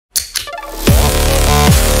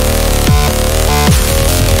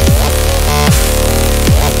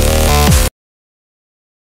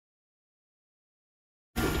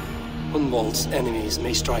Hunwald's enemies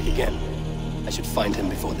may strike again. I should find him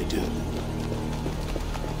before they do.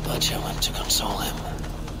 Archer went to console him.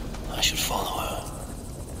 I should follow her.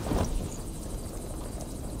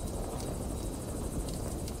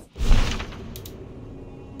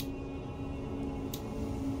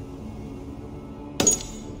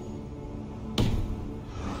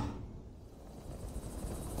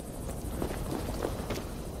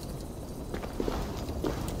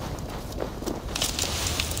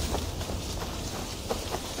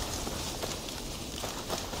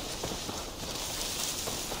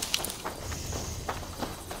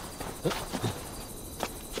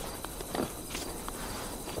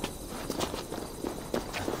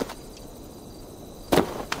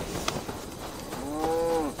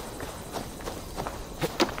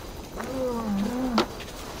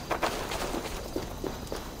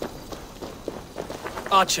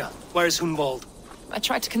 Archer, where is Hunwald? I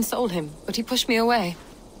tried to console him, but he pushed me away.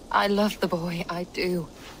 I love the boy, I do.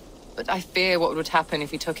 But I fear what would happen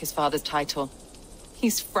if he took his father's title.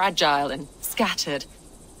 He's fragile and scattered.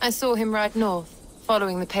 I saw him ride north,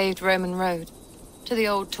 following the paved Roman road. To the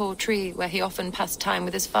old tall tree where he often passed time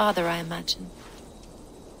with his father, I imagine.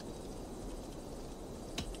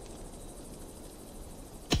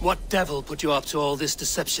 What devil put you up to all this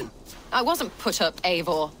deception? I wasn't put up,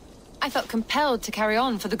 Eivor. I felt compelled to carry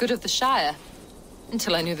on for the good of the Shire.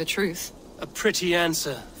 Until I knew the truth. A pretty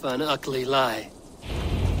answer for an ugly lie.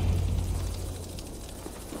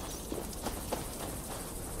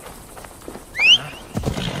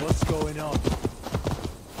 What's going on?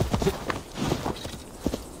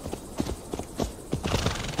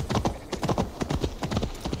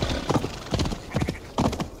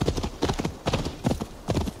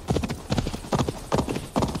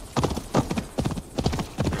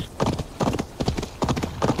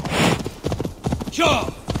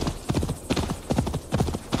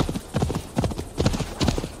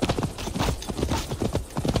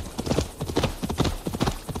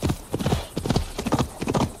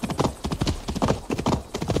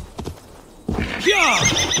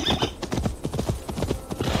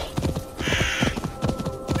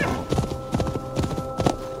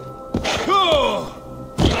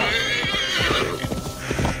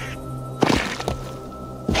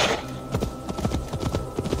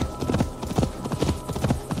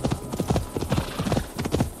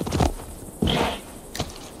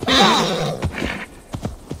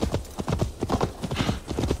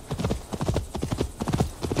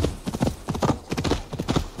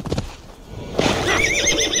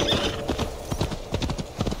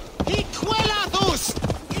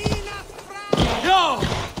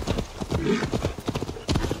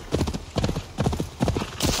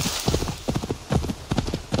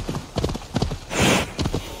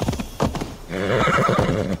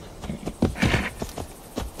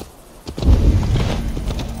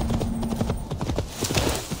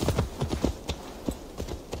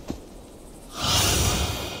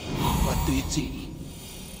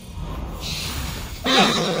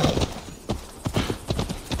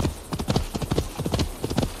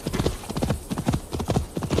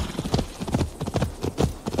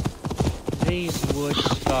 These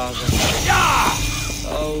woods, Father.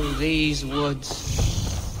 Oh, these woods.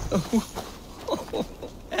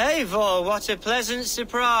 Eivor, what a pleasant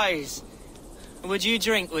surprise. Would you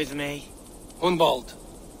drink with me? Hunwald.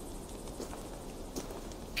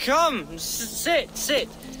 Come, sit.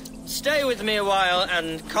 Stay with me a while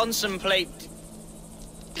and contemplate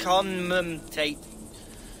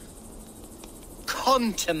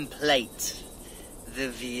the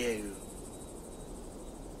view.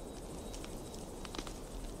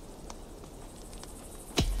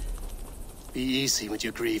 Be easy with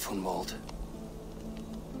your grief, Hunwald.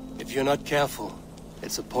 If you're not careful,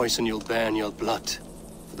 it's a poison you'll bear in your blood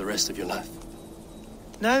for the rest of your life.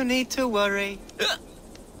 No need to worry,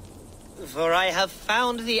 for I have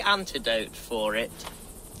found the antidote for it.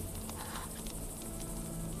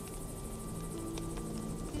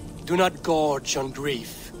 Do not gorge on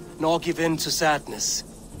grief, nor give in to sadness,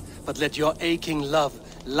 but let your aching love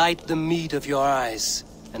light the mead of your eyes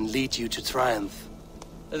and lead you to triumph.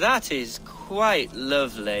 That is quite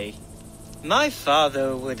lovely. My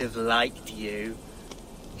father would have liked you.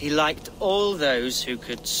 He liked all those who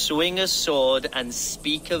could swing a sword and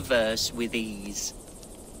speak a verse with ease.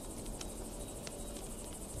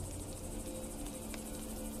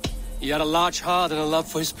 He had a large heart and a love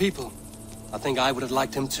for his people. I think I would have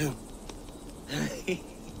liked him too.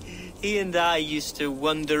 He and I used to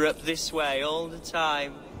wander up this way all the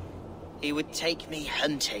time. He would take me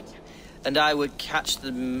hunting, and I would catch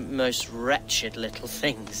the most wretched little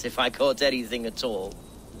things if I caught anything at all.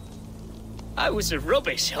 I was a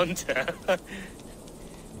rubbish hunter.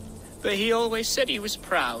 But he always said he was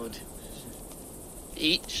proud.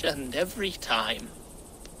 Each and every time.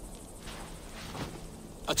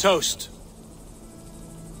 A toast.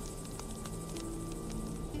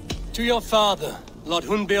 To your father, Lord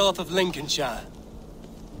Hunbeorth of Lincolnshire.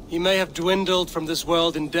 He may have dwindled from this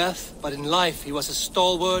world in death, but in life he was as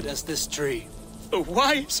stalwart as this tree. A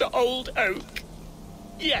wise old oak.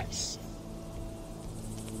 Yes.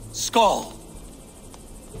 Skull.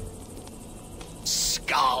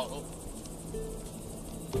 Skull.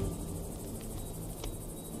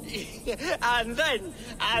 And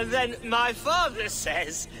then my father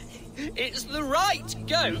says it's the right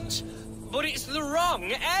goat, but it's the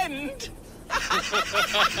wrong end.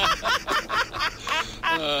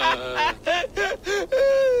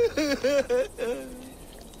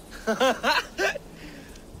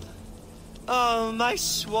 Oh, my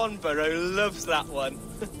Swanborough loves that one.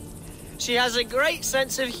 She has a great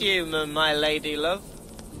sense of humour, my lady love.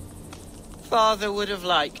 Father would have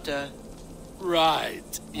liked her.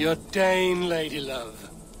 Right. Your Dane lady love.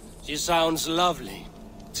 She sounds lovely.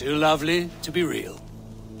 Too lovely to be real.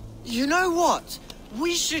 You know what?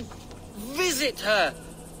 We should visit her.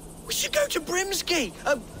 We should go to Grimsby.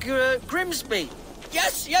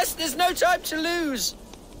 Yes, there's no time to lose.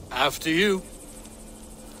 After you.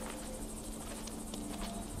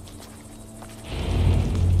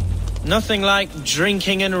 Nothing like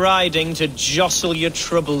drinking and riding to jostle your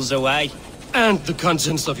troubles away. And the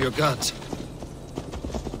contents of your gut.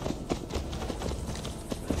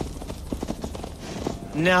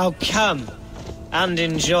 Now come and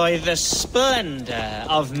enjoy the splendor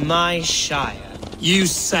of my shire. You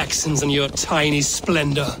Saxons and your tiny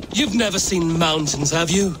splendor. You've never seen mountains,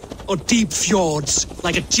 have you? Or deep fjords,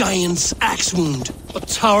 like a giant's axe wound. Or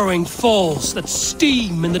towering falls that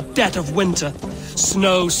steam in the dead of winter.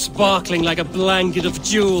 Snow sparkling like a blanket of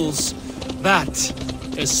jewels. That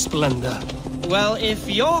is splendor. Well, if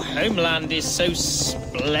your homeland is so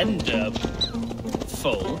splendorful,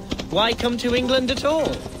 why come to England at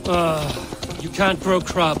all? You can't grow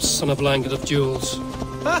crops on a blanket of jewels.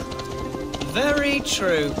 Very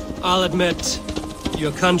true. I'll admit,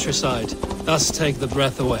 your countryside does take the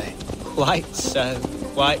breath away. Quite so,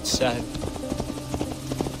 quite so.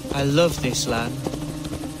 I love this land.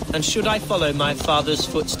 And should I follow my father's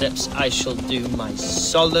footsteps, I shall do my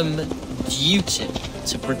solemn duty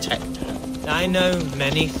to protect her. I know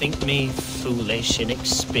many think me foolish,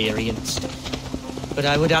 inexperienced, but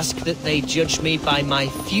I would ask that they judge me by my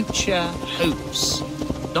future hopes,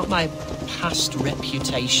 not my past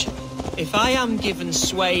reputation. If I am given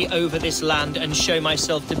sway over this land and show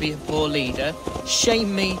myself to be a poor leader,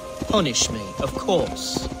 shame me, punish me, of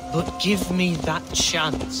course, but give me that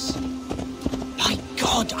chance. By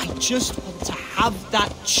God, I just want to have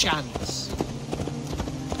that chance.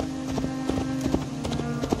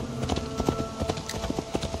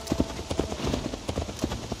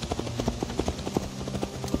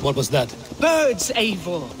 What was that? Birds,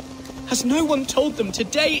 Eivor! Has no one told them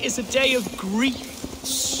today is a day of grief?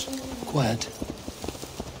 Quiet.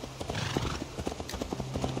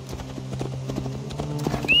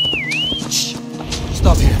 Shh!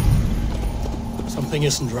 Stop here. Something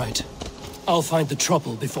isn't right. I'll find the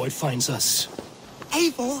trouble before it finds us.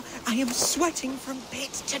 Eivor, I am sweating from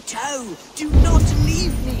pit to toe. Do not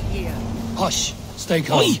leave me here. Hush! Stay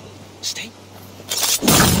calm. Oi! Stay.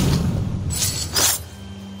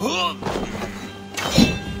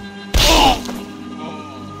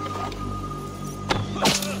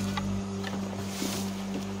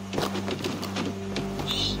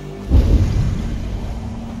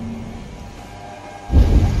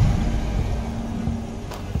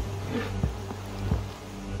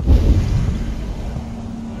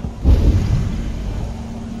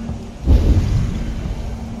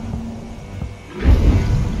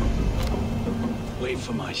 Wait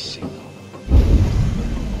for my signal.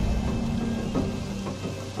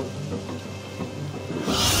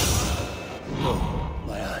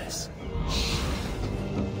 My eyes.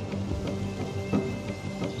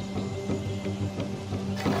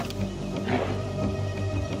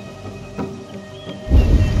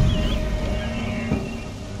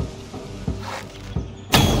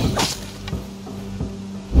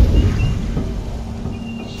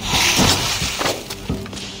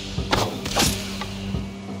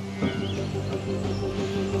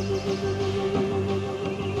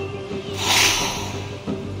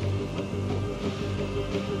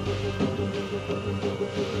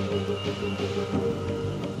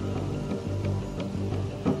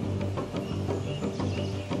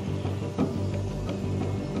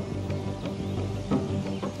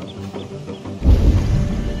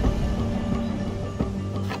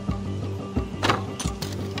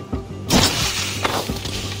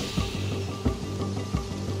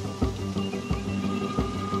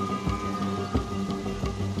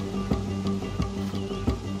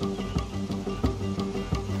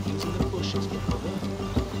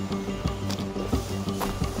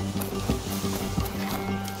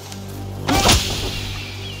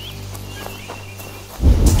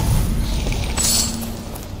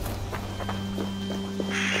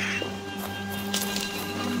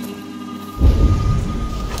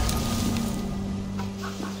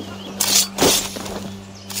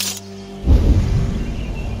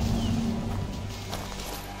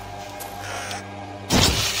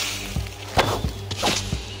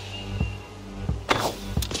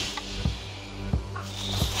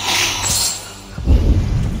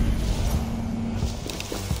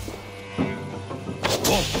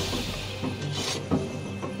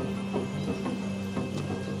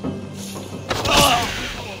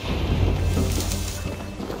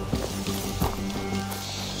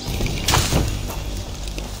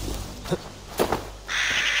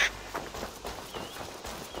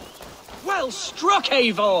 battle struck,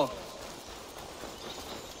 Eivor!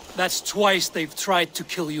 That's twice they've tried to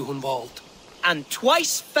kill you, Hunwald. And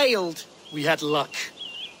twice failed. We had luck.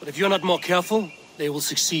 But if you're not more careful, they will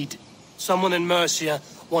succeed. Someone in Mercia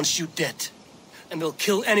wants you dead. And they'll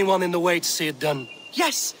kill anyone in the way to see it done.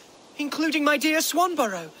 Yes, including my dear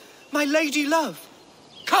Swanborough, my lady love.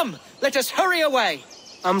 Come, let us hurry away.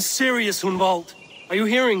 I'm serious, Hunwald. Are you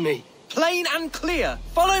hearing me? Plain and clear.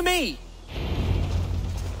 Follow me.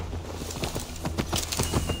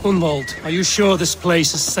 Hunwald, are you sure this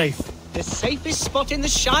place is safe? The safest spot in the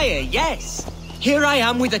Shire, yes. Here I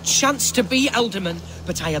am with a chance to be Alderman,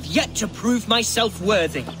 but I have yet to prove myself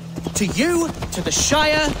worthy. To you, to the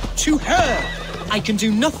Shire, to her. I can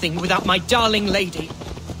do nothing without my darling lady.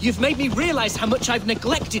 You've made me realize how much I've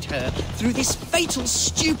neglected her through this fatal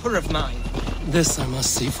stupor of mine. This I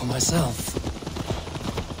must see for myself.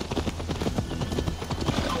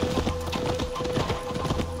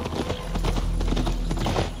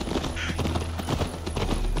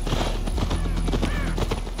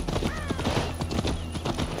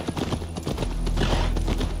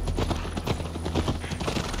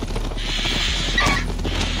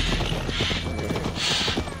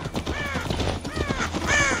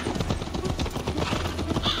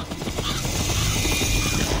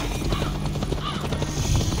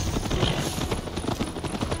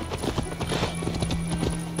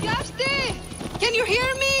 Can you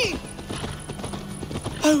hear me?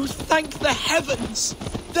 Oh, thank the heavens!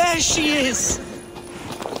 There she is!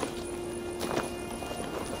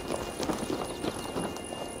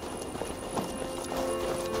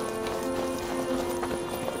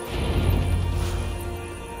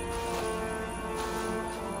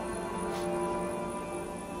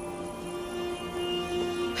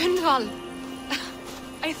 Hunwald,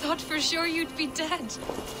 I thought for sure you'd be dead.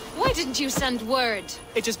 Why didn't you send word?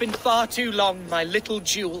 It has been far too long, my little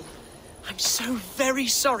jewel. I'm so very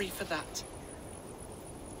sorry for that.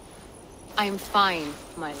 I'm fine,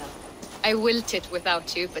 my love. I wilted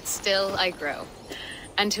without you, but still I grow.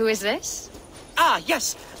 And who is this? Ah,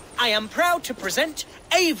 yes. I am proud to present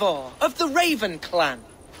Eivor of the Raven clan.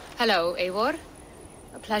 Hello, Eivor.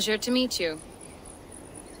 A pleasure to meet you.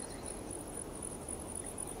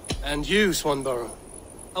 And you, Swanborough.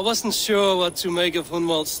 I wasn't sure what to make of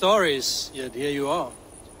Hunwald's stories, yet here you are.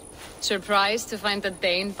 Surprised to find the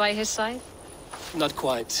Dane by his side? Not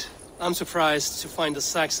quite. I'm surprised to find a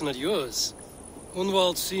Saxon at yours.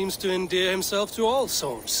 Hunwald seems to endear himself to all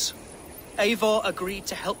sorts. Eivor agreed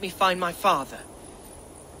to help me find my father.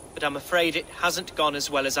 But I'm afraid it hasn't gone as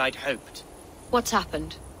well as I'd hoped. What's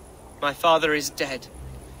happened? My father is dead.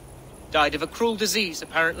 Died of a cruel disease,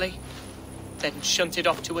 apparently. Then shunted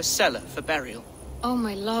off to a cellar for burial. Oh,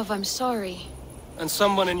 my love, I'm sorry. And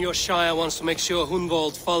someone in your shire wants to make sure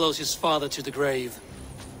Hunwald follows his father to the grave.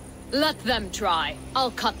 Let them try.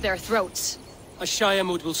 I'll cut their throats. A shire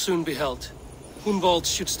moot will soon be held. Hunwald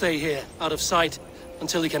should stay here, out of sight,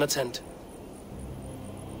 until he can attend.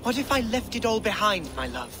 What if I left it all behind, my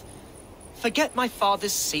love? Forget my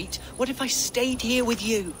father's seat. What if I stayed here with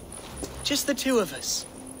you? Just the two of us.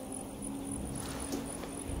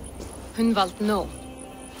 Hunwald, no.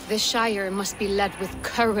 The Shire must be led with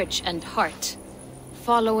courage and heart.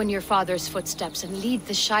 Follow in your father's footsteps and lead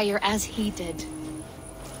the Shire as he did.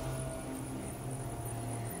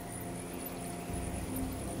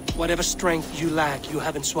 Whatever strength you lack, you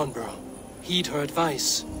have in Swanborough. Heed her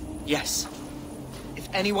advice. Yes. If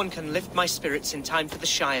anyone can lift my spirits in time for the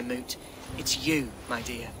Shire moot, it's you, my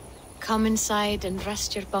dear. Come inside and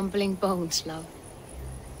rest your bumbling bones, love.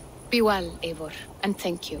 Be well, Eivor, and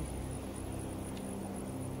thank you.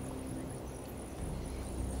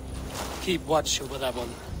 Keep watch over that one.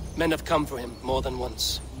 Men have come for him more than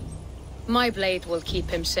once. My blade will keep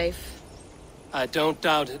him safe. I don't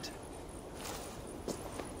doubt it.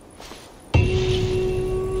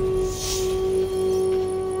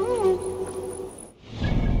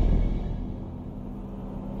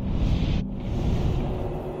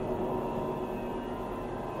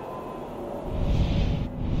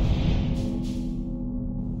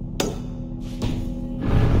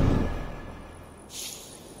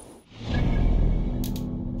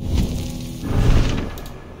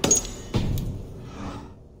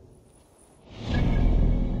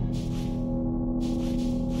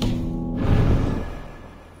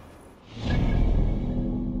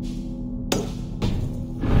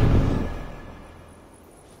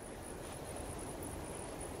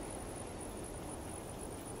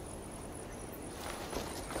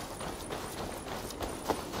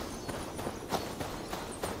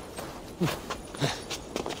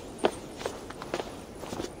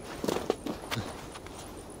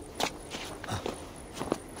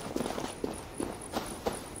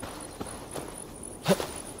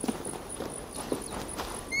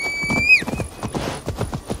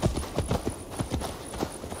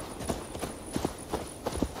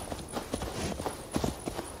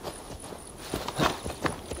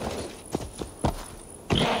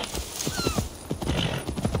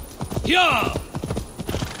 Yeah!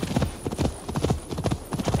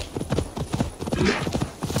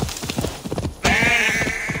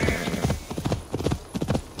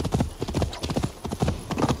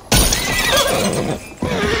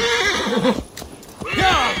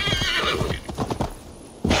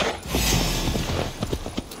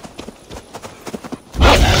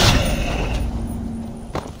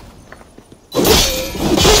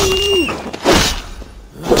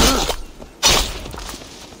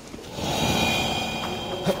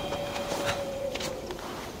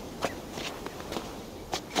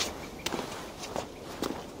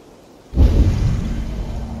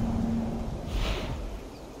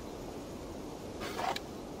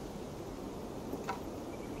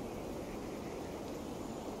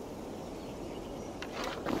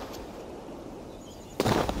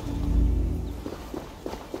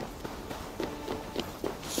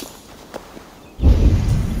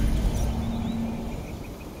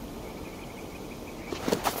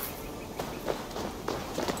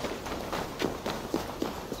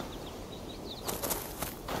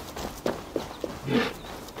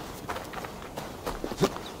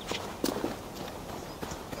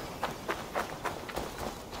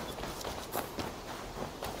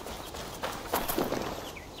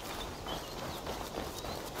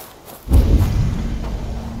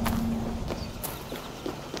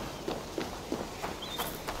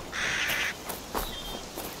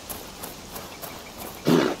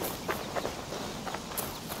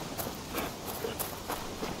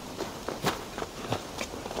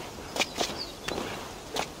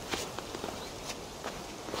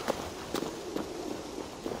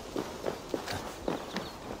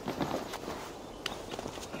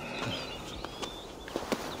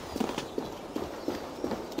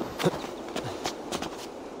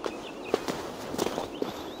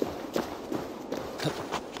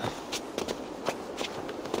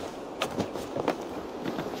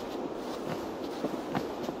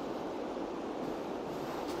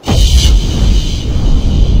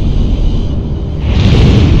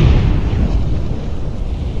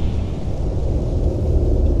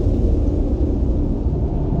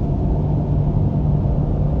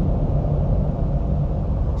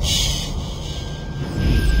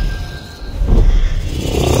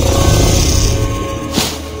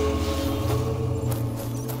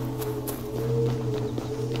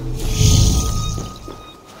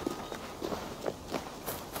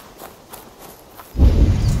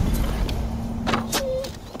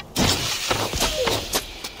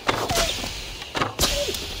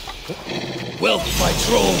 Wealth by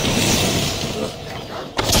trolls!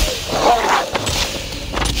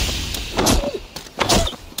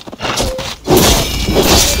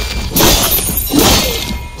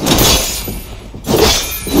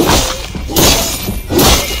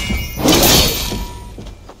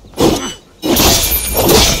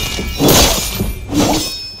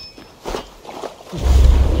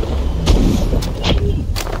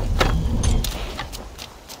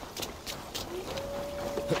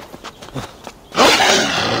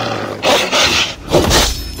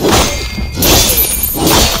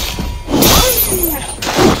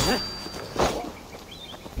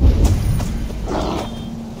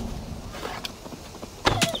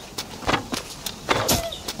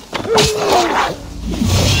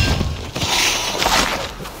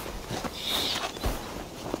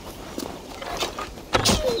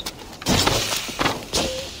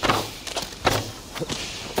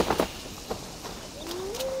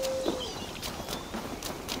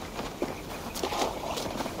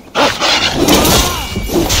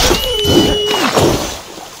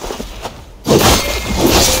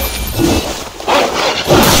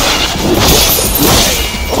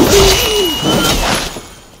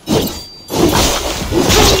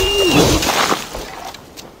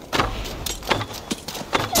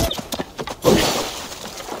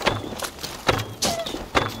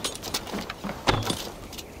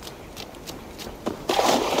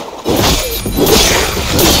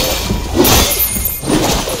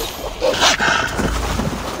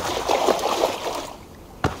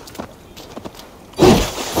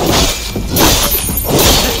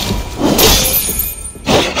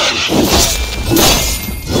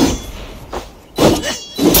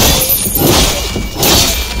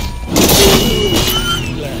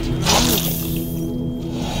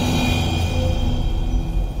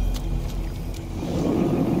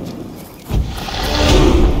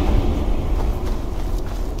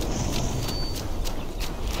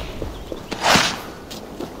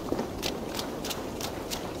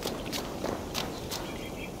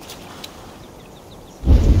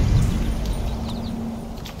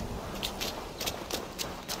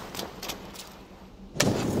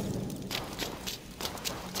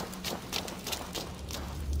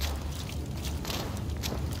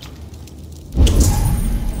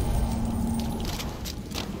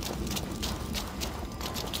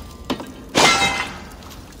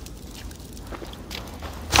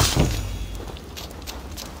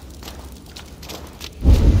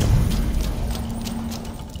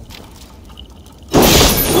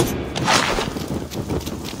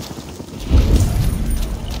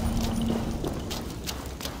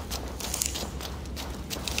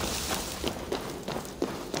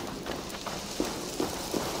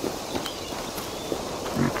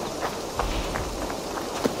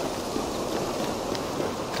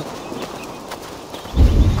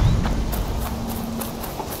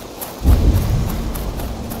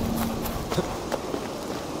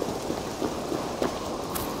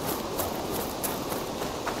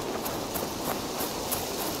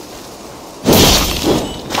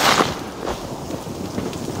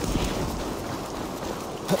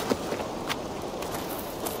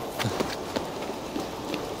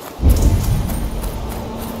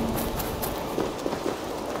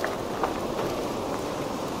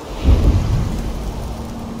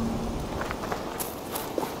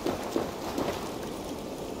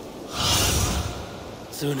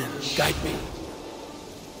 Thunin, guide me.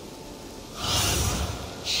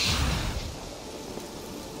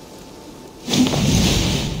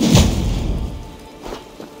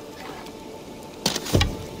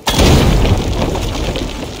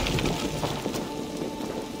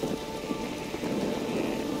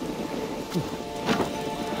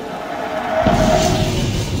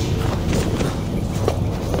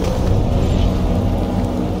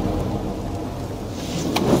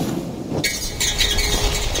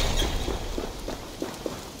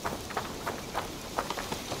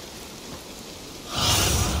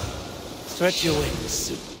 Stretch your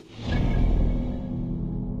wings.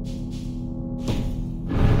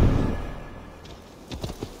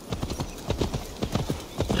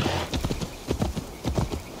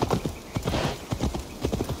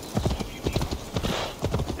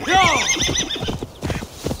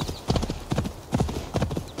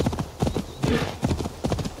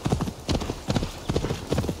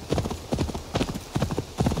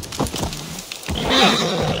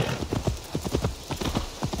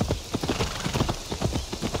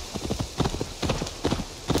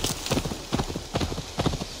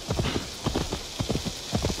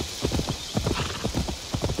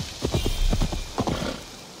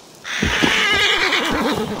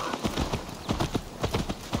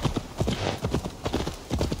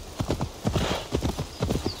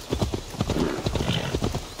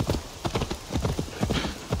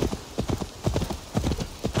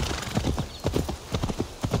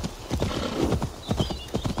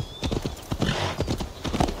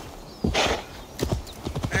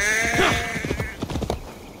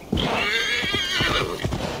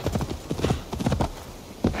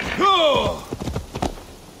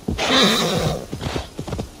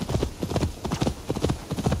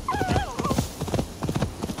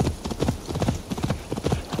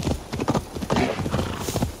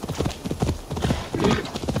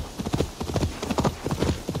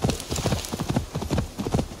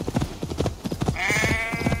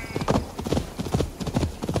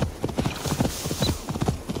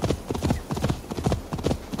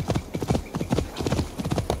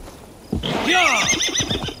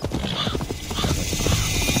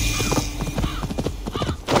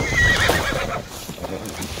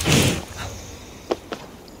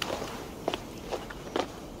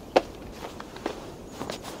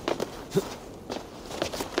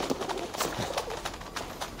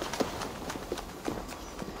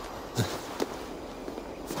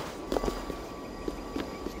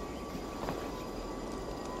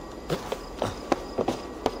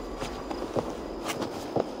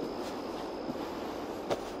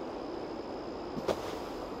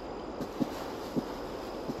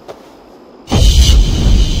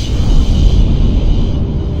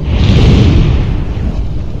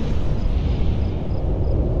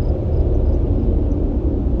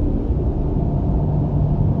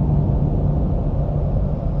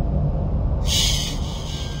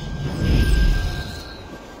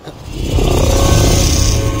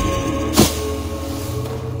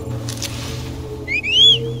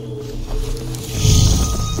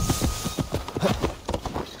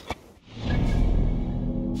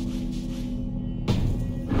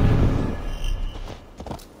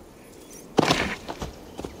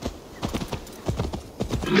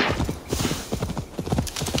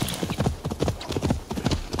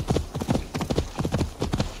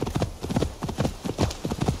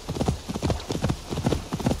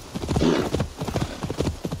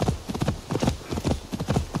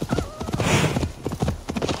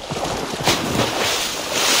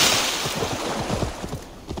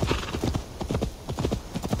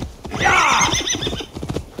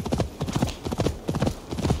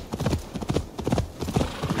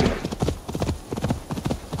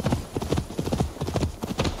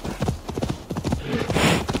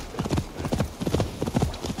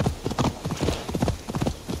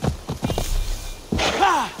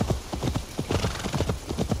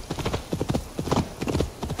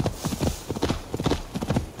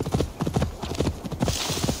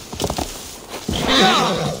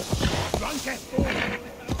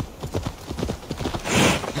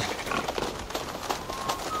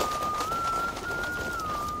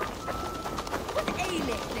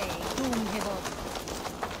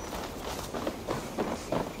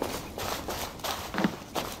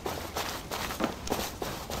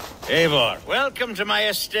 Eivor, welcome to my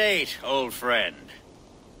estate, old friend.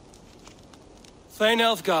 Thane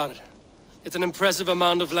Elfgard. It's an impressive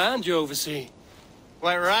amount of land you oversee.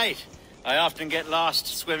 Quite right. I often get lost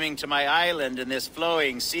swimming to my island in this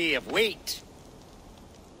flowing sea of wheat.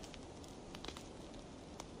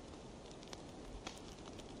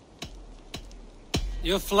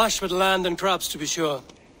 You're flush with land and crops, to be sure.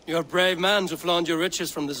 You're a brave man to flaunt your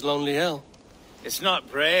riches from this lonely hill. It's not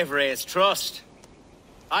bravery, it's trust.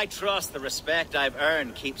 I trust the respect I've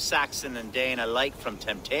earned keeps Saxon and Dane alike from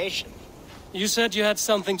temptation. You said you had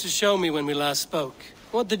something to show me when we last spoke.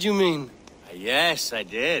 What did you mean? Yes, I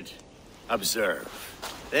did. Observe.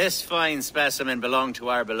 This fine specimen belonged to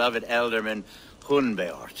our beloved elderman,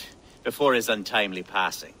 Hunbeort, before his untimely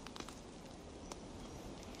passing.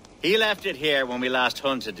 He left it here when we last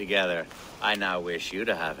hunted together. I now wish you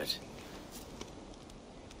to have it.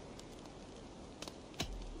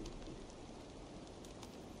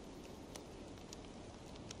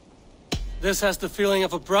 This has the feeling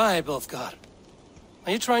of a bribe, Ulfgar.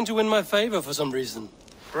 Are you trying to win my favor for some reason?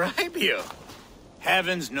 Bribe you?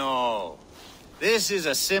 Heavens no. This is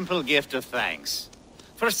a simple gift of thanks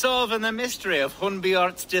for solving the mystery of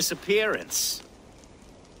Hunbeort's disappearance.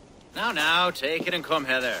 Now, take it and come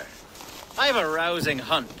hither. I have a rousing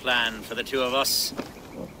hunt planned for the two of us.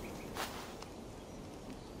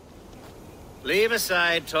 Leave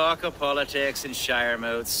aside talk of politics and shire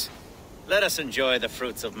moats. Let us enjoy the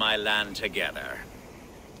fruits of my land together.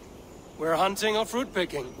 We're hunting or fruit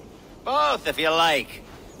picking? Both, if you like.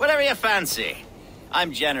 Whatever you fancy.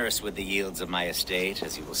 I'm generous with the yields of my estate,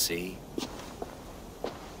 as you will see.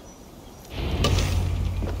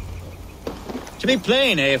 To be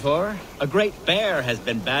plain, Eivor, a great bear has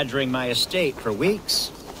been badgering my estate for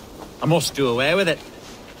weeks. I must do away with it,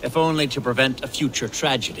 if only to prevent a future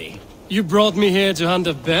tragedy. You brought me here to hunt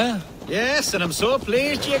a bear? Yes, and I'm so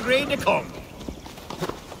pleased you agreed to come.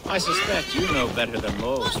 I suspect you know better than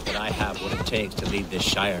most that I have what it takes to lead this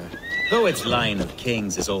shire. Though its line of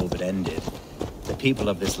kings is all but ended, the people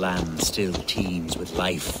of this land still teems with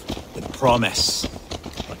life, with promise.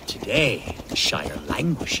 But today, the shire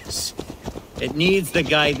languishes. It needs the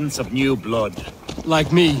guidance of new blood.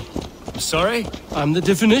 Like me. Sorry? I'm the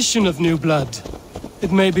definition of new blood.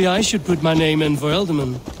 It may be I should put my name in for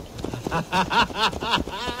Elderman.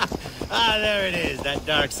 Ah, there it is, that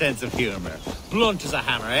dark sense of humor. Blunt as a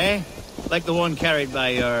hammer, eh? Like the one carried by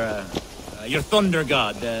your thunder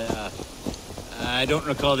god. I don't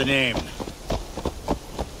recall the name.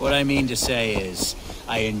 What I mean to say is,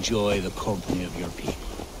 I enjoy the company of your people.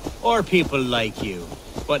 Or people like you.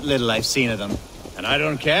 What little I've seen of them. And I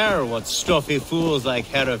don't care what stuffy fools like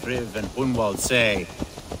Herefriv and Hunwald say.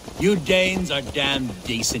 You Danes are damn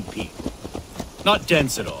decent people. Not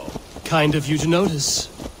dense at all. Kind of you to notice.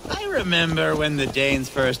 I remember when the Danes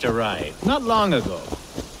first arrived, not long ago.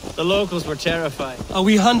 The locals were terrified. Are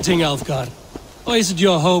we hunting, Ulfgar? Or is it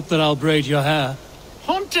your hope that I'll braid your hair?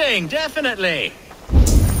 Hunting, definitely!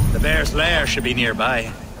 The bear's lair should be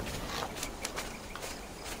nearby.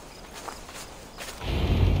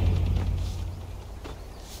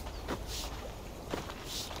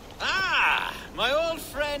 Ah, my old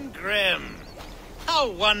friend Grim.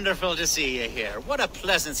 How wonderful to see you here. What a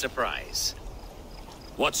pleasant surprise.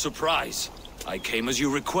 What surprise? I came as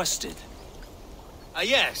you requested.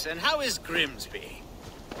 Yes, and how is Grimsby?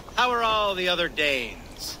 How are all the other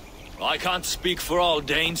Danes? I can't speak for all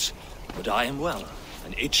Danes, but I am well,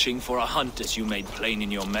 and itching for a hunt as you made plain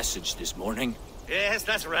in your message this morning. Yes,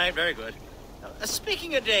 that's right. Very good.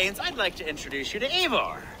 Speaking of Danes, I'd like to introduce you to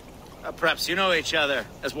Eivor. Perhaps you know each other,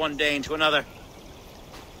 as one Dane to another.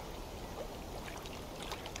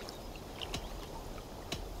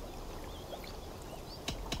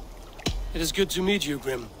 It is good to meet you,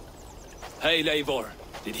 Grim. Hey, Eivor.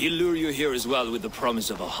 Did he lure you here as well with the promise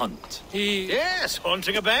of a hunt? Yes,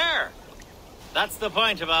 hunting a bear. That's the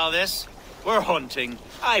point of all this. We're hunting,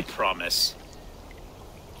 I promise.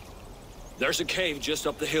 There's a cave just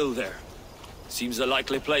up the hill there. Seems a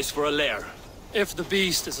likely place for a lair. If the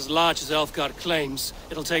beast is as large as Elfgard claims,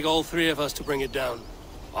 it'll take all three of us to bring it down.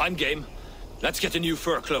 I'm game. Let's get a new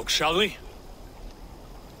fur cloak, shall we?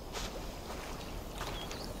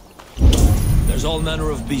 There's all manner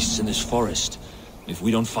of beasts in this forest. If we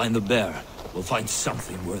don't find the bear, we'll find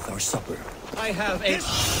something worth our supper. I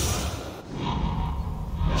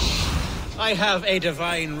have a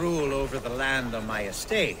divine rule over the land on my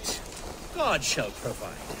estate. God shall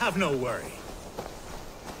provide. Have no worry.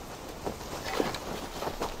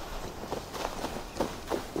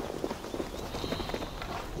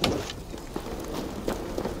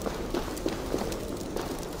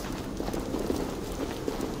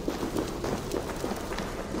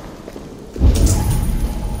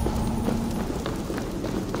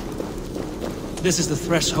 This is the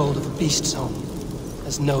threshold of a beast's home.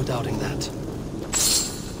 There's no doubting that.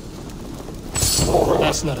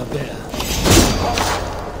 That's not a bear.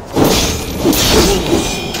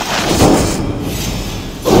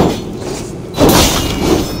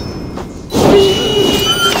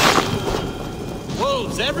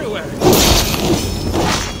 everywhere!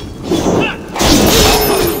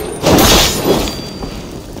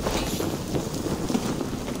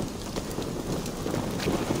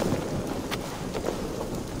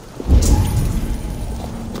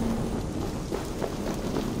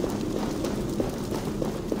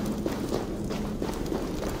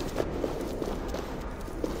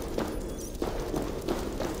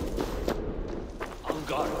 On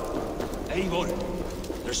guard.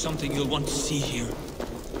 Eivor, there's something you'll want to see here.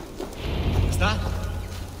 Is that?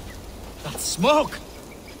 That's smoke!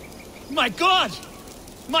 My God!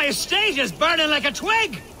 My estate is burning like a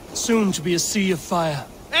twig! Soon to be a sea of fire.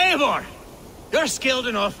 Eivor! You're skilled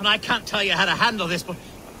enough, and I can't tell you how to handle this, but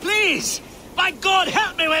please! By God,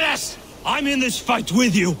 help me with this! I'm in this fight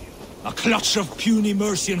with you. A clutch of puny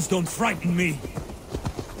Mercians don't frighten me.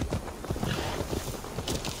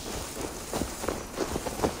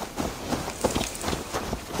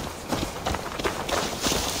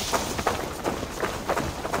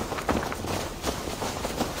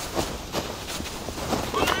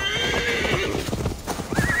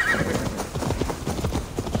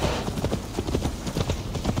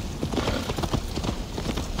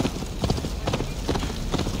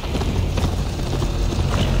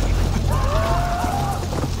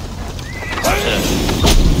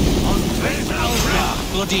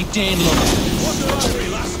 Bloody Danelord.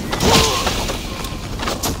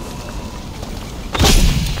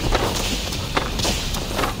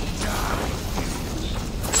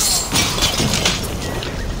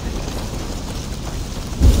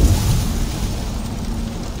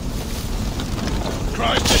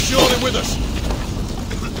 Christ is surely with us.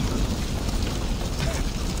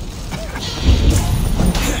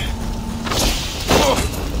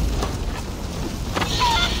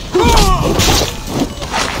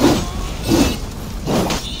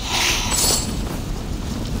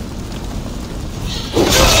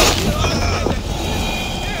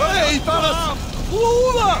 Hey, fellas!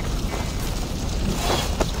 Over!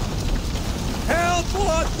 Hell,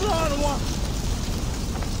 blood, blood,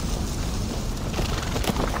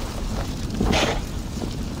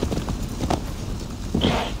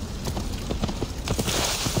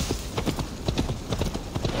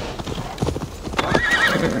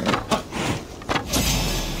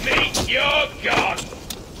 Meet your god!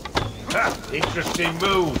 Ha, interesting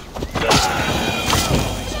move.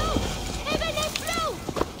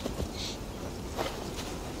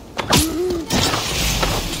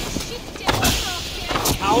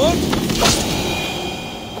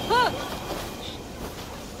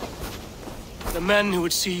 The men who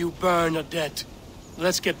would see you burn are dead.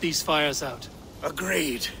 Let's get these fires out.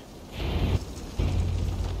 Agreed.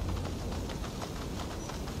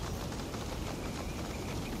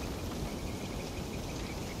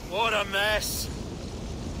 What a mess.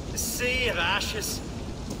 A sea of ashes.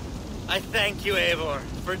 I thank you, Eivor,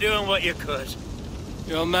 for doing what you could.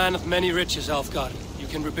 You're a man of many riches, Alfgard. You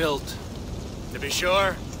can rebuild. To be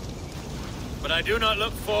sure. But I do not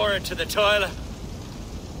look forward to the toil.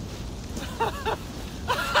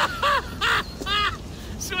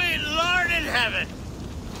 Sweet Lord in heaven!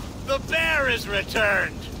 The bear is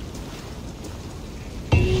returned!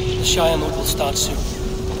 The Shire Moot will start soon.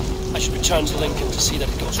 I should return to Lincoln to see that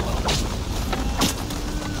it goes well.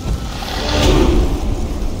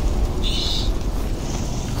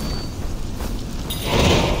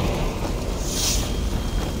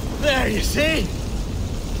 There, you see?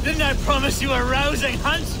 Didn't I promise you a rousing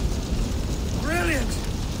hunt? Brilliant!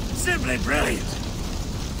 Simply brilliant!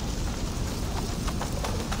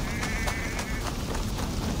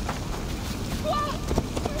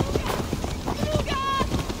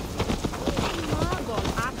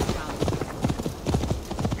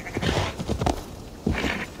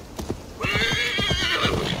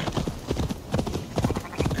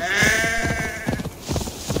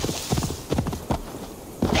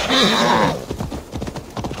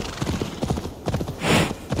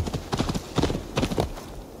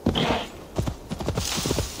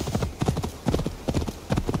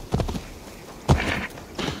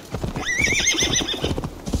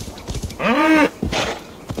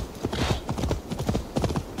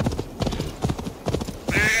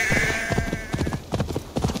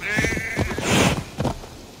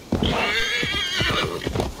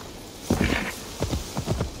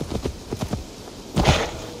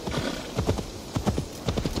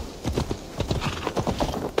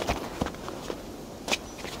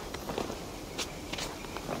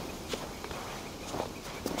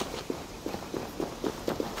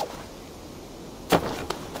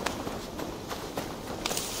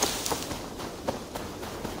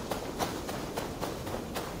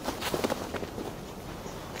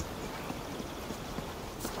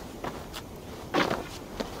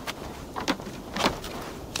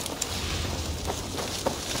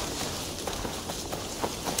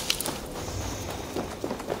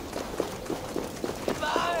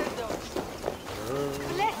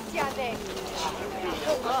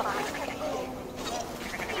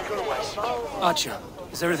 Archer,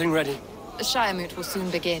 is everything ready? The Shire Moot will soon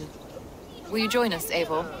begin. Will you join us,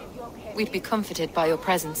 Eivor? We'd be comforted by your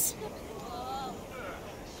presence.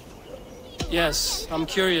 Yes, I'm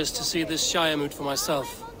curious to see this Shire Moot for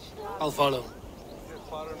myself. I'll follow.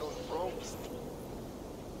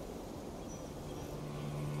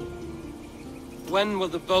 When will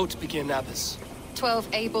the boat begin, Abbess? 12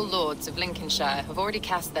 able lords of Lincolnshire have already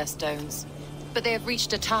cast their stones, but they have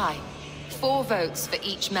reached a tie. 4 votes for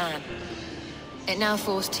each man. It now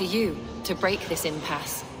falls to you to break this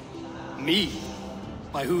impasse. Me?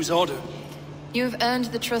 By whose order? You have earned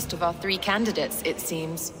the trust of our 3 candidates, it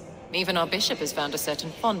seems. Even our bishop has found a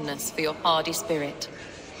certain fondness for your hardy spirit.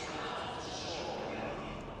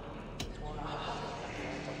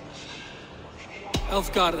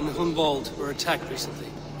 Elfgard and Hunwald were attacked recently,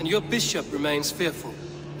 and your bishop remains fearful.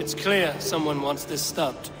 It's clear someone wants this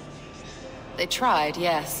stopped. They tried,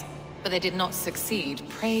 yes, but they did not succeed.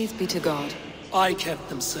 Praise be to God. I kept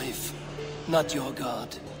them safe, not your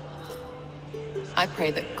God. I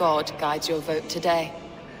pray that God guides your vote today,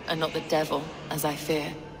 and not the devil, as I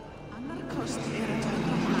fear.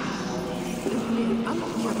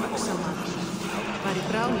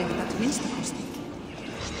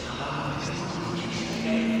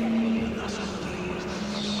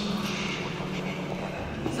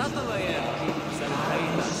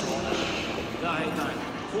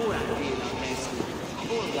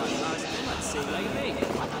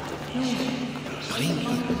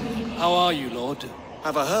 How are you, Lord?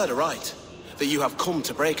 Have I heard aright? That you have come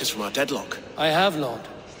to break us from our deadlock? I have, Lord.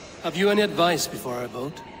 Have you any advice before I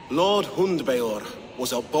vote? Lord Hundbeor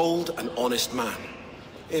was a bold and honest man,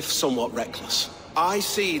 if somewhat reckless. I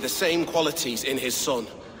see the same qualities in his son.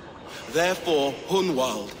 Therefore,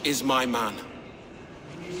 Hunwald is my man.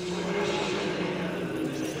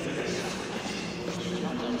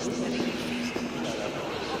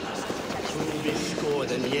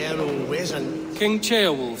 King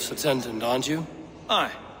Ceolwulf's attendant, aren't you?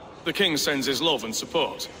 Aye. The king sends his love and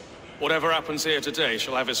support. Whatever happens here today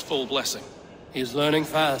shall have his full blessing. He's learning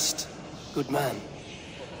fast. Good man.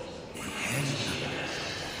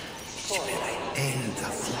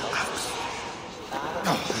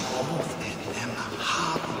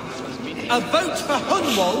 A vote for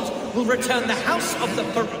Hunwald will return the House of the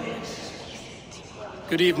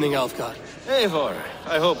Good evening, Alfgard. Eivor,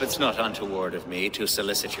 I hope it's not untoward of me to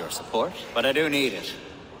solicit your support, but I do need it.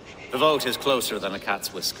 The vote is closer than a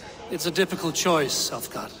cat's whisker. It's a difficult choice,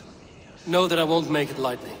 Alfgard. Know that I won't make it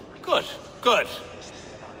lightly. Good, good.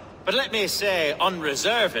 But let me say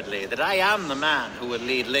unreservedly that I am the man who will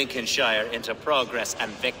lead Lincolnshire into progress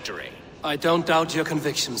and victory. I don't doubt your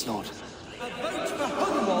convictions, Lord. A vote for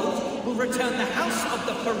Hunwald will return the House of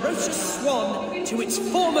the Ferocious Swan to its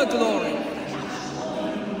former glory.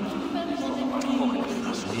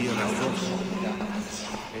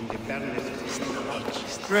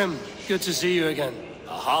 Grim, good to see you again.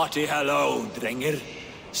 A hearty hello, Drenger.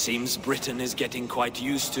 Seems Britain is getting quite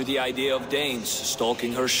used to the idea of Danes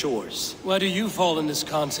stalking her shores. Where do you fall in this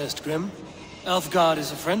contest, Grim? Elfgard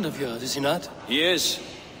is a friend of yours, is he not? He is,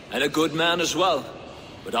 and a good man as well.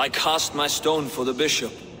 But I cast my stone for the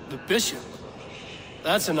bishop. The bishop?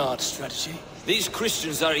 That's an odd strategy. These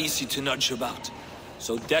Christians are easy to nudge about.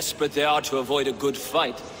 So desperate they are to avoid a good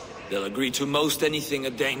fight, they'll agree to most anything a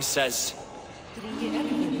Dane says.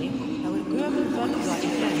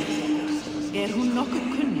 Hún nokkuð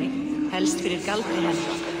kunnig, helst fyrir galdri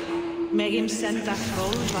hennar. Megin senda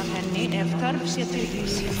hróðvar henni ef þörf sé til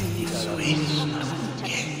þess.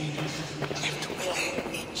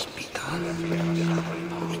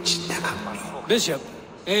 Bishop.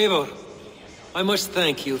 Eivor, I must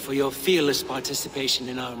thank you for your fearless participation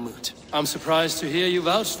in our moot. I'm surprised to hear you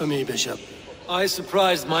vouch for me, Bishop. I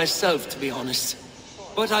surprised myself, to be honest.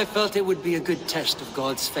 But I felt it would be a good test of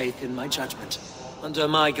God's faith in my judgment. Under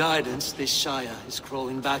my guidance, this Shire is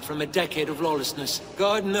crawling back from a decade of lawlessness.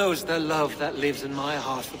 God knows the love that lives in my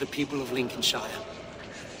heart for the people of Lincolnshire.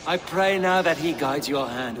 I pray now that he guides your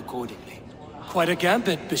hand accordingly. Quite a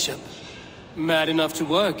gambit, Bishop. Mad enough to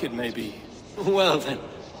work, it may be. Well then,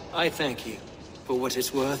 I thank you for what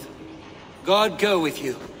it's worth. God go with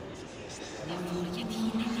you.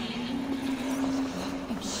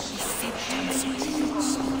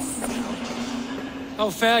 How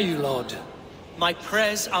fare you, Lord? My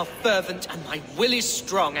prayers are fervent and my will is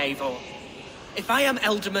strong, Eivor. If I am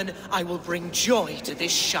Elderman, I will bring joy to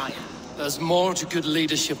this Shire. There's more to good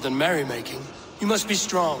leadership than merrymaking. You must be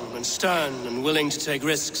strong and stern and willing to take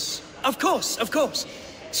risks. Of course, of course.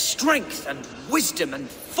 Strength and wisdom and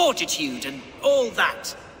fortitude and all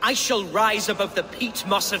that. I shall rise above the peat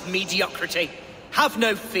moss of mediocrity. Have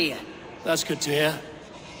no fear. That's good to hear.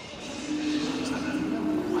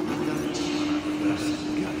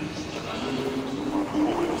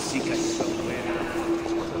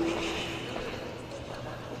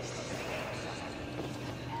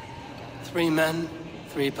 Three men,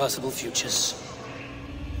 three possible futures.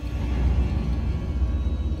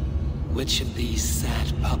 Which of these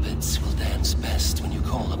sad puppets will dance best when you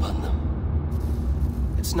call upon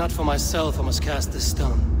them? It's not for myself I must cast this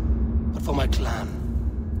stone, but for my clan.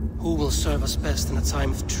 Who will serve us best in a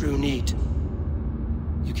time of true need?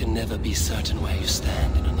 You can never be certain where you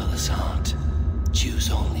stand in another's heart.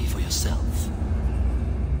 Choose only for yourself.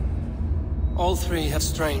 All three have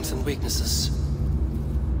strengths and weaknesses.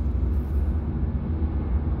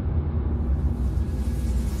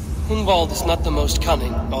 Hunwald is not the most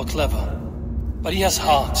cunning or clever, but he has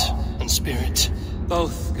heart and spirit.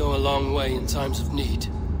 Both go a long way in times of need.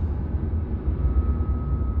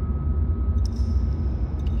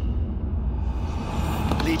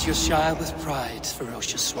 Lead your Shire with pride,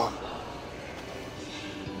 ferocious one.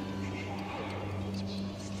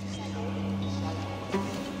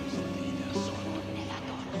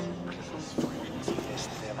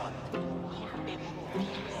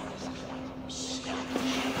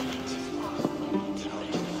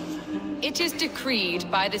 It is decreed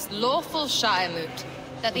by this lawful Shiremoot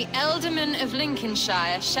that the Ealdorman of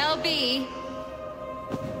Lincolnshire shall be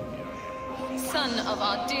son of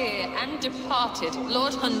our dear and departed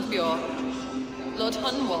Lord Hunfjord, Lord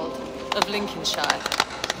Hunwald of Lincolnshire.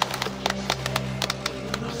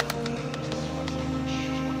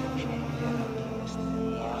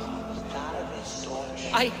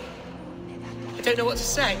 I don't know what to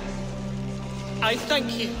say. I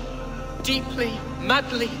thank you. Deeply,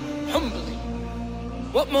 madly, humbly.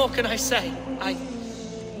 What more can I say? I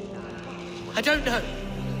don't know.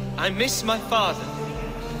 I miss my father.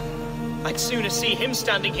 I'd sooner see him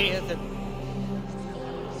standing here than...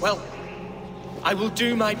 Well, I will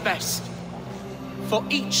do my best. For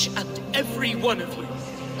each and every one of you.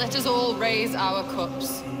 Let us all raise our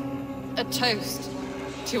cups. A toast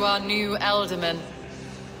to our new Ealdorman.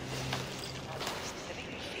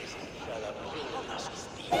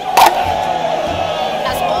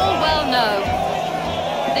 As all well know,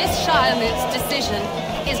 this Shiremoot's decision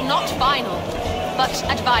is not final, but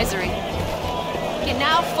advisory. It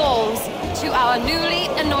now falls to our newly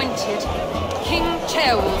anointed King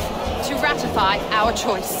Ceolwulf to ratify our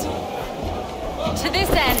choice. To this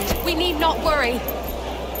end, we need not worry.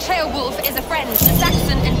 Ceolwulf is a friend to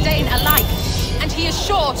Saxon and Dane alike, and he is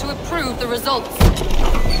sure to approve the results.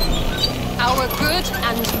 Our good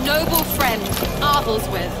and noble friend,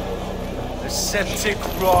 Arthelswith. The septic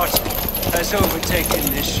rot has overtaken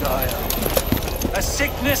this Shire. A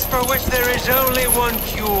sickness for which there is only one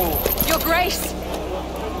cure. Your Grace!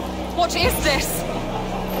 What is this?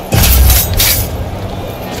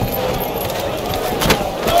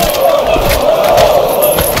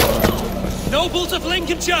 Nobles of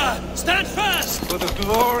Lincolnshire, stand fast! For the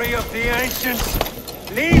glory of the ancients,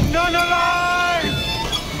 leave none alive!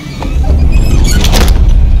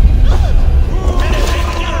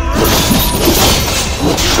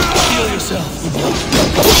 Heal yourself.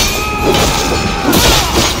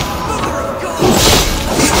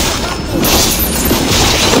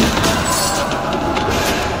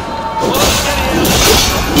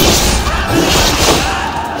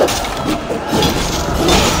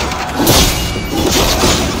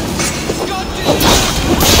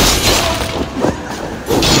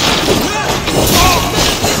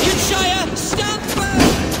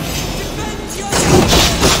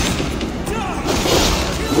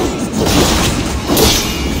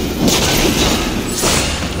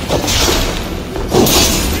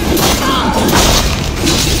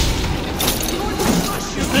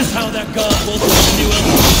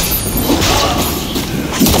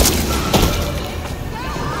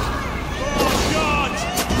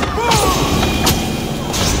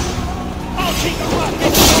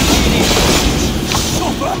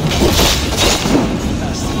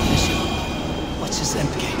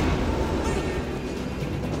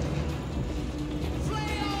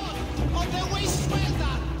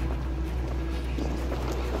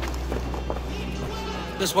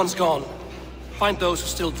 This one's gone. Find those who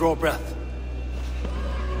still draw breath.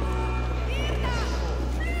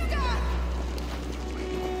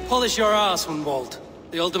 Polish your ass, Hunwald.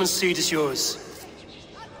 The Ealdorman's seat is yours.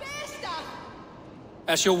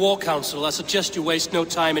 As your war council, I suggest you waste no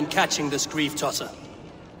time in catching this grief-totter.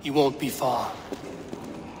 He won't be far.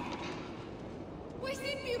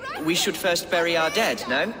 We should first bury our dead,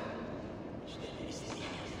 no?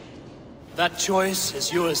 That choice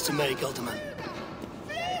is yours to make, Ealdorman.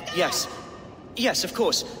 Yes. Yes, of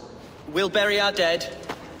course. We'll bury our dead,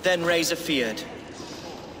 then raise a feard.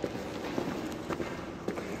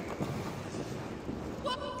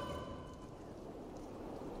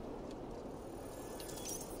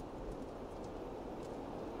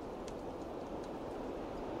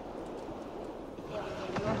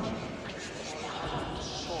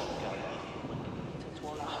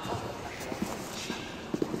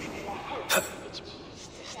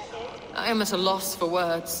 I am at a loss for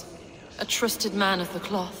words. A trusted man of the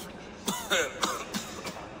cloth.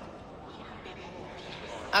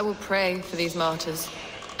 I will pray for these martyrs,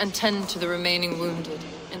 and tend to the remaining wounded,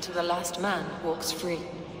 until the last man walks free.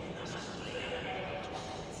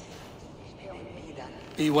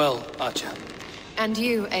 Be well, Archer. And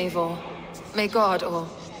you, Eivor. May God,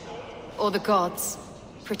 or the gods,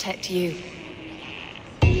 protect you.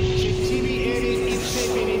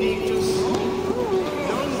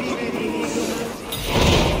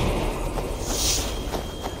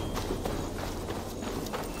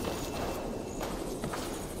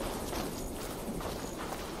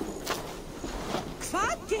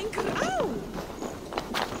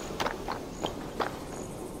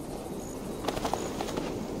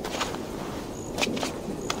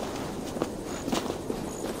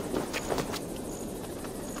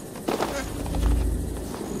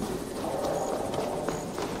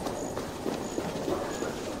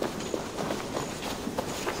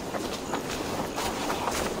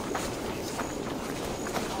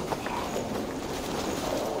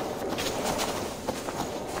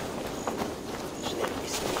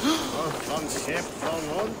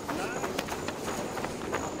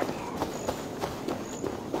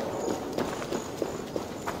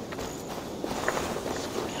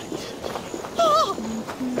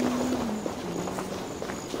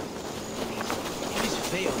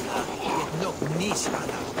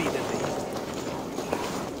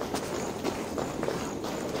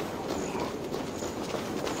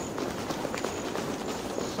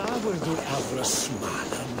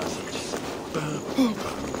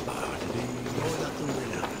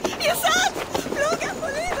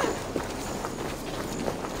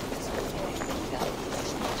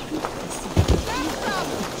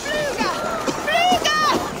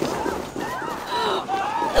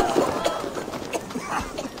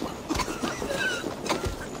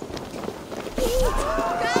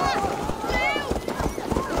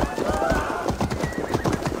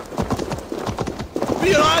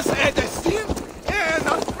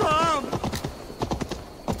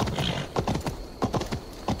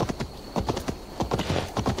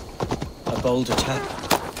 Bold attack,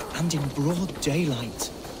 and in broad daylight.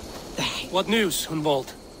 What news,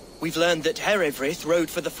 Hunwald? We've learned that Herefrith rode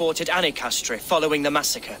for the fort at Annikastre following the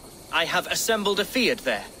massacre. I have assembled a feard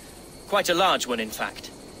there. Quite a large one, in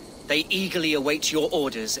fact. They eagerly await your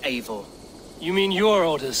orders, Eivor. You mean your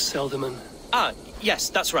orders, Elderman? Ah, yes,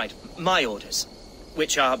 that's right. My orders.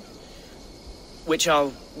 Which are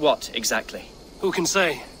what, exactly? Who can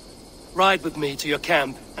say? Ride with me to your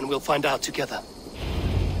camp, and we'll find out together.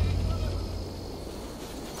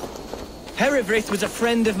 Herefrith was a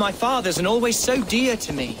friend of my father's and always so dear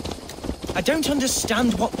to me. I don't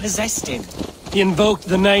understand what possessed him. He invoked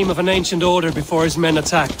the name of an ancient order before his men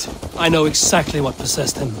attacked. I know exactly what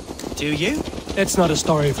possessed him. Do you? It's not a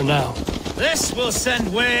story for now. This will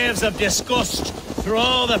send waves of disgust through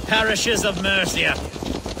all the parishes of Mercia.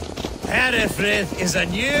 Herefrith is a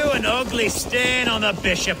new and ugly stain on the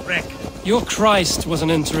bishopric. Your Christ was an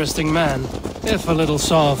interesting man, if a little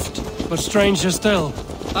soft. But stranger still,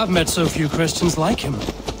 I've met so few Christians like him.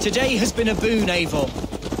 Today has been a boon, Eivor.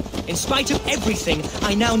 In spite of everything,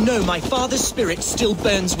 I now know my father's spirit still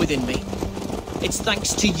burns within me. It's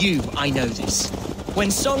thanks to you I know this.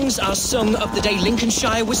 When songs are sung of the day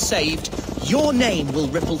Lincolnshire was saved, your name will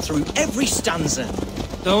ripple through every stanza.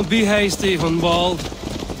 Don't be hasty, Hunwald.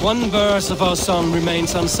 One verse of our song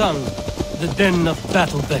remains unsung. The din of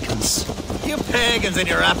battle beckons. You pagans and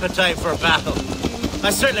your appetite for battle.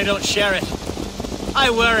 I certainly don't share it. I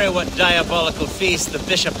worry what diabolical feast the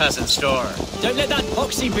bishop has in store. Don't let that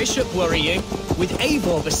poxy bishop worry you. With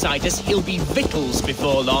Eivor beside us, he'll be victuals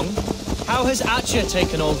before long. How has Atcha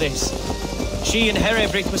taken all this? She and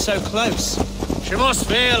Herefrith were so close. She must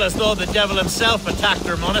feel as though the devil himself attacked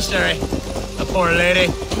her monastery. The poor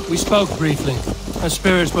lady. We spoke briefly. Her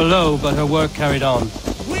spirits were low, but her work carried on.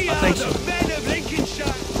 We I are think the so. men of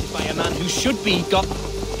Lincolnshire! By a man who should be got...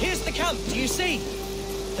 Here's the camp, do you see?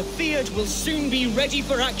 The feard will soon be ready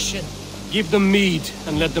for action. Give them mead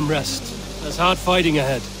and let them rest. There's hard fighting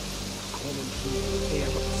ahead.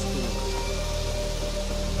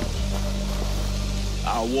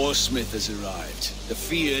 Our warsmith has arrived. The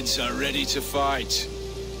feards are ready to fight.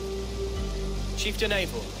 Chieftain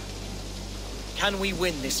Eivor, can we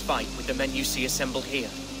win this fight with the men you see assembled here?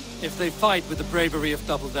 If they fight with the bravery of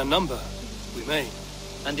double their number, we may.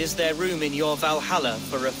 And is there room in your Valhalla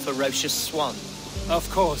for a ferocious swan? Of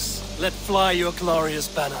course. Let fly your glorious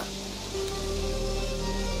banner.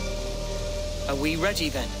 Are we ready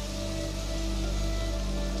then?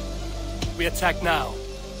 We attack now.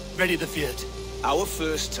 Ready the field. Our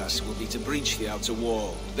first task will be to breach the outer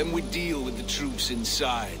wall. Then we deal with the troops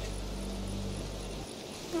inside.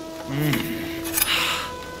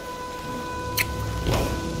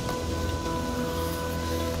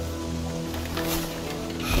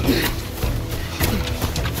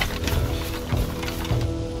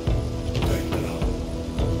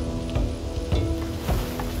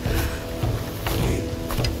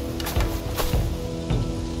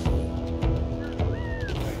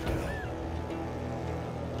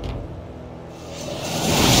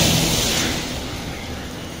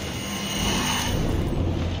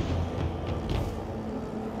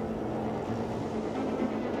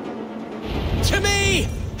 To me,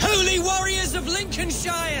 holy warriors of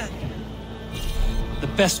Lincolnshire! The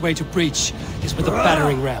best way to breach is with a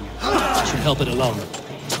battering ram. It should help it along.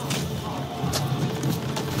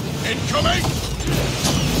 Incoming!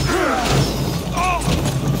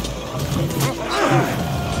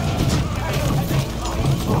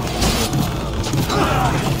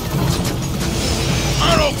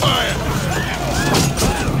 Arrow fire!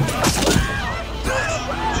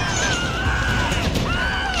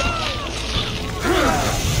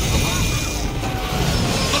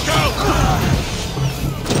 Look out!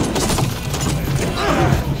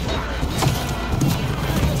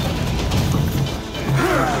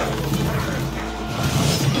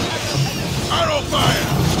 Arrow fire!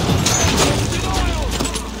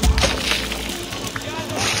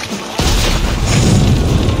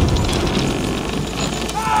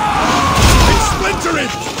 It's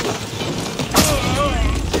splintering!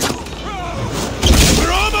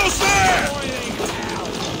 We're almost there!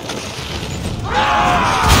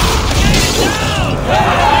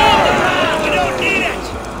 We don't need it!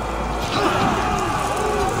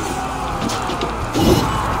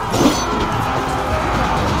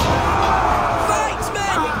 Fight,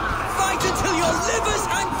 men! Fight until your livers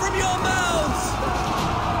hang from your mouths!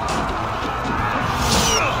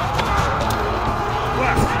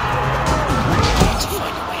 To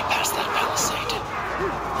find a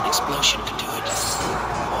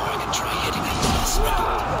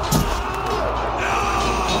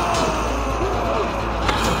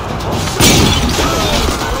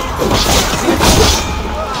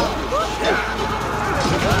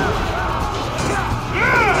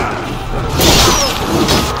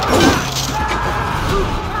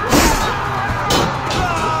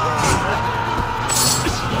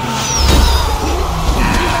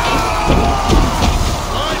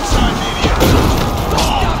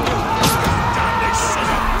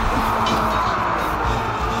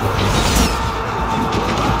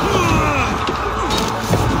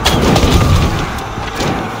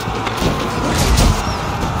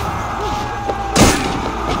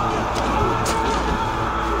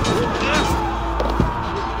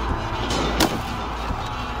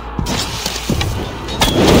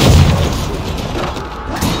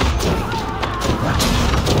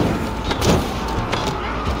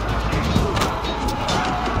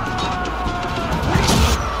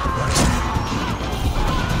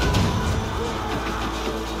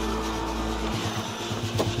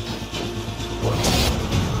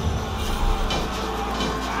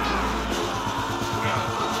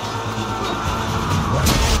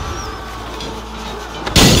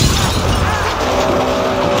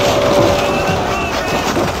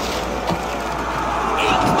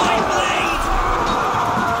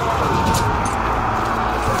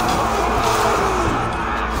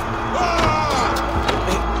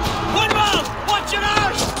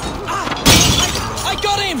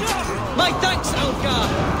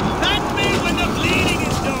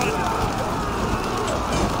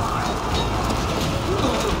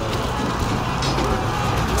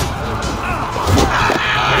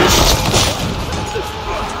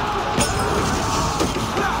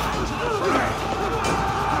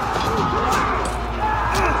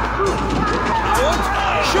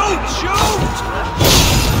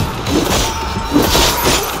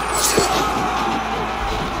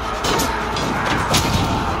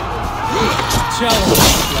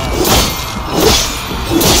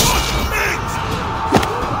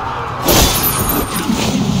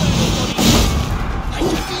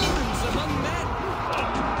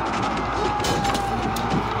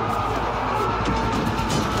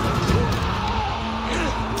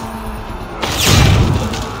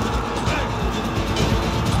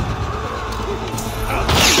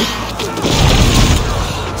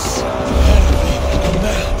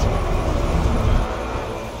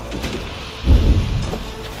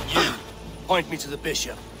Point me to the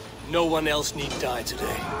bishop. No one else need die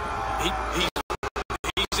today.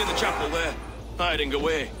 He's in the chapel there, hiding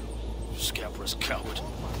away. Scabrous coward.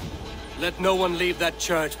 Let no one leave that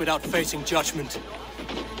church without facing judgment.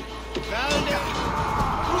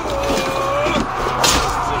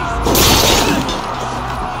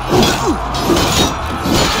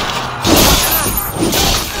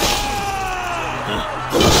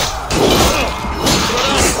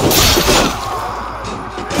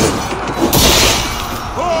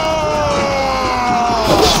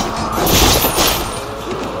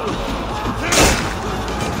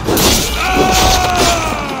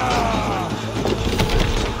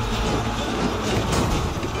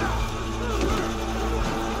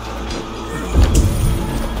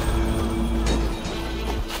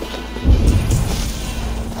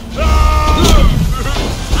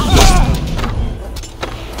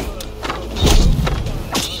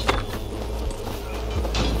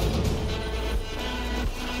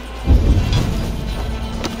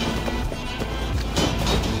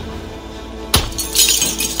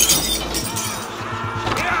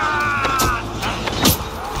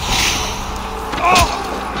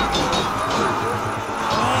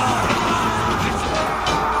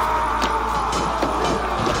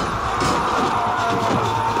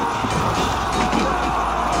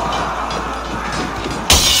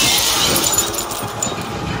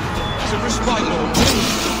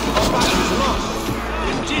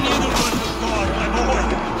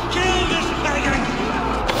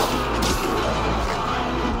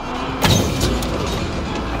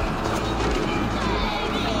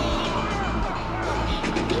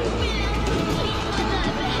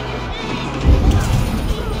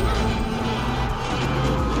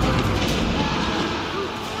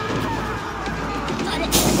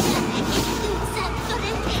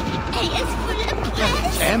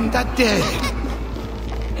 That day,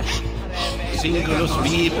 Singulus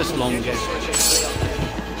vivus longe.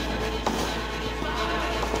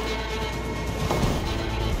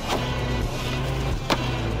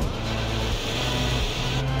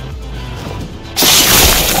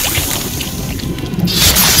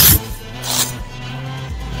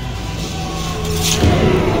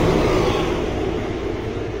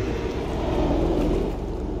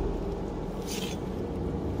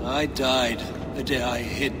 I died the day I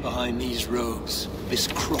hid behind these robes, this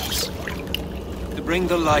cross. To bring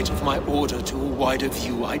the light of my order to a wider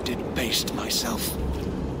view, I debased myself.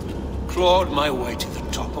 Clawed my way to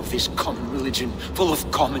the top of this common religion, full of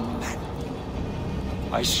common men.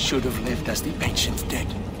 I should have lived as the ancient dead.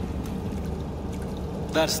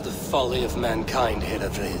 That's the folly of mankind,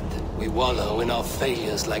 Hildebrand. We wallow in our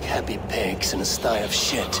failures like happy pigs in a sty of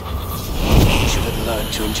shit. We should have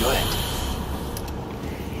learned to enjoy it.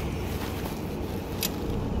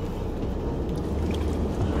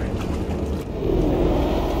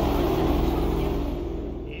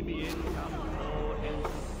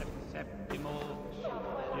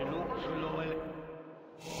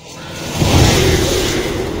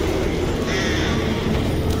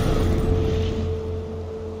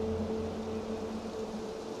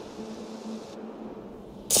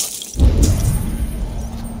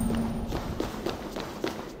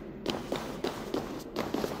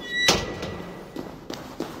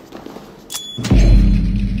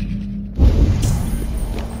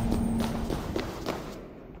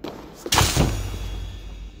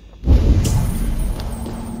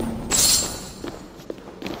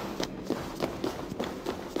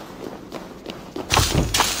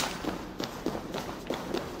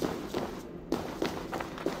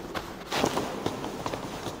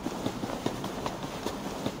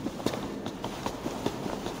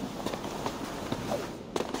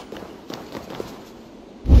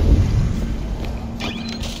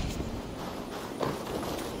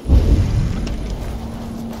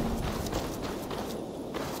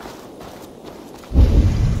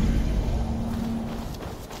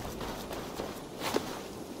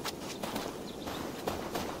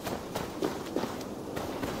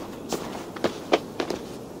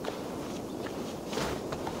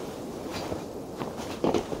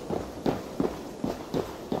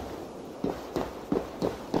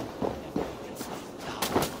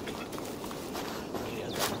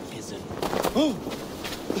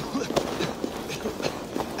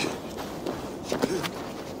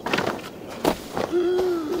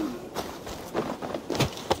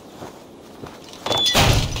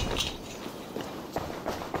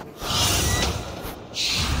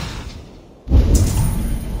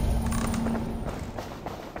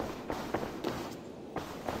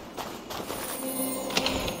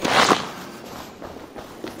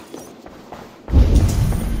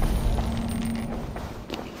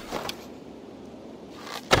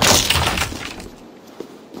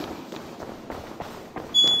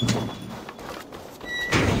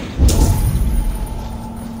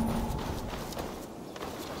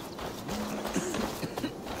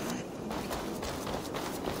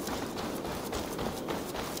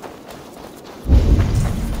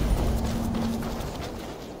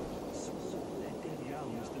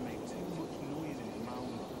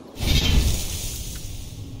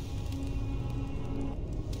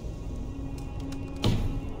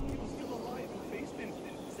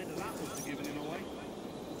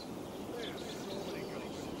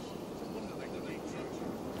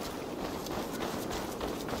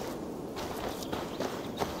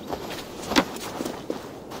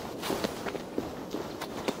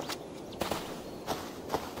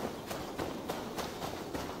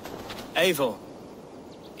 Eivor,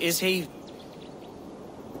 is he...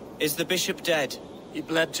 is the bishop dead? He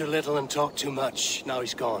bled too little and talked too much. Now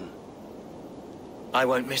he's gone. I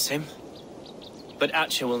won't miss him. But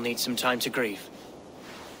Atcha will need some time to grieve.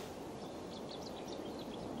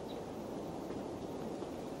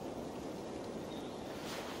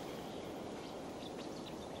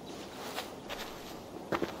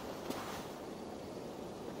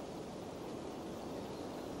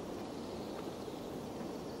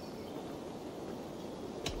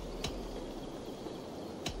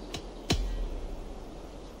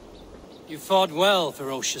 You fought well,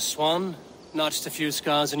 ferocious swan. Notched a few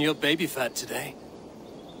scars on your baby fat today.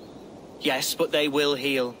 Yes, but they will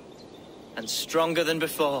heal. And stronger than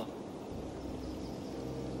before.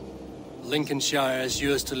 Lincolnshire is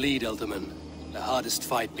yours to lead, Elderman. The hardest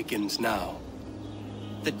fight begins now.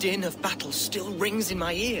 The din of battle still rings in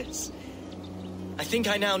my ears. I think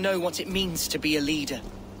I now know what it means to be a leader.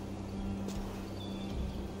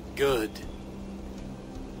 Good.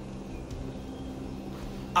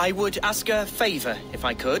 I would ask a favor, if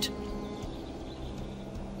I could.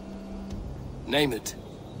 Name it.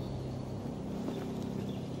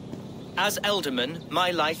 As Elderman,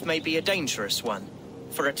 my life may be a dangerous one.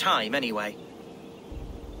 For a time, anyway.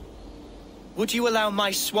 Would you allow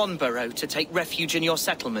my Swanborough to take refuge in your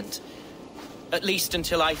settlement? At least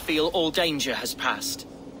until I feel all danger has passed.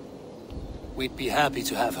 We'd be happy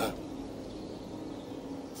to have her.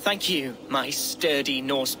 Thank you, my sturdy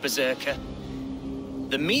Norse berserker.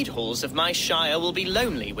 The mead halls of my shire will be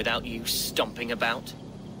lonely without you stomping about.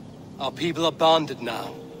 Our people are bonded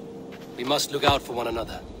now. We must look out for one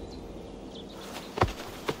another.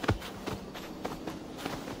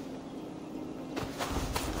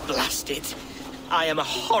 Blast it. I am a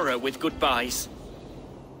horror with goodbyes.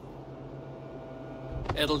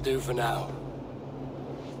 It'll do for now.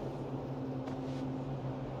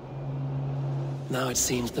 Now it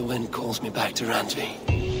seems the wind calls me back to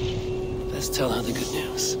Randvi. Let's tell her the good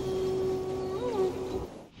news.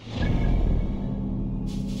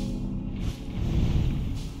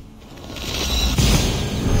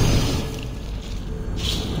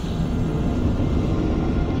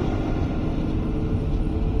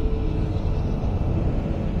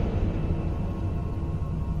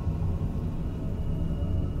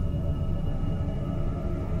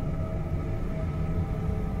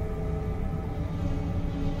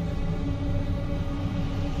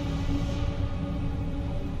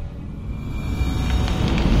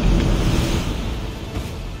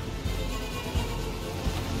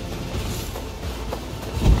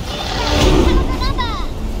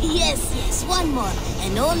 One more,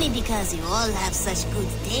 and only because you all have such good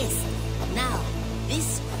taste. Now,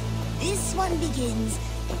 this one begins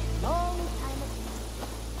a long time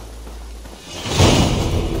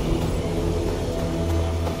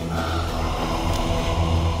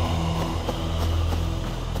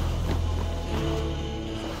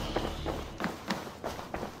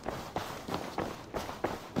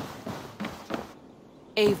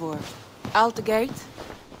Eivor, out the gate?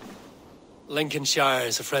 Lincolnshire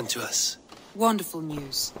is a friend to us. Wonderful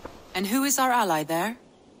news. And who is our ally there?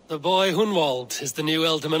 The boy Hunwald is the new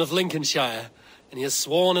Ealdorman of Lincolnshire, and he has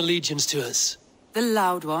sworn allegiance to us. The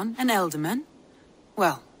loud one, an Ealdorman?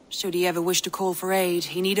 Well, should he ever wish to call for aid,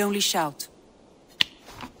 he need only shout.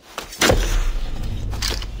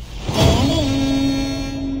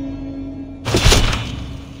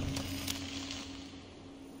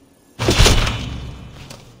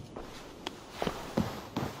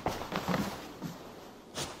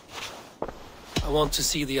 I want to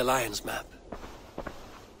see the Alliance map.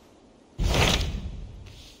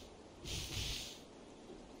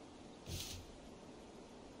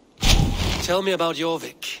 Tell me about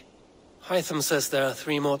Jorvik. Hytham says there are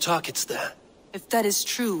 3 more targets there. If that is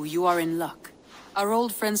true, you are in luck. Our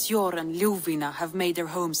old friends Jor and Ljuvina have made their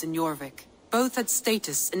homes in Jorvik. Both had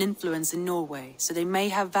status and influence in Norway, so they may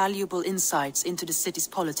have valuable insights into the city's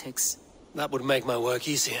politics. That would make my work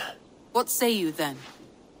easier. What say you then?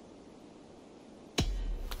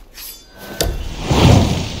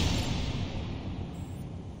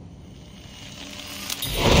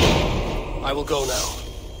 I will go now.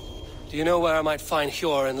 Do you know where I might find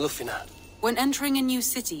Hjor and Ljufina? When entering a new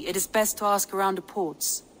city, it is best to ask around the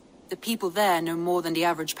ports. The people there know more than the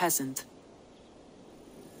average peasant.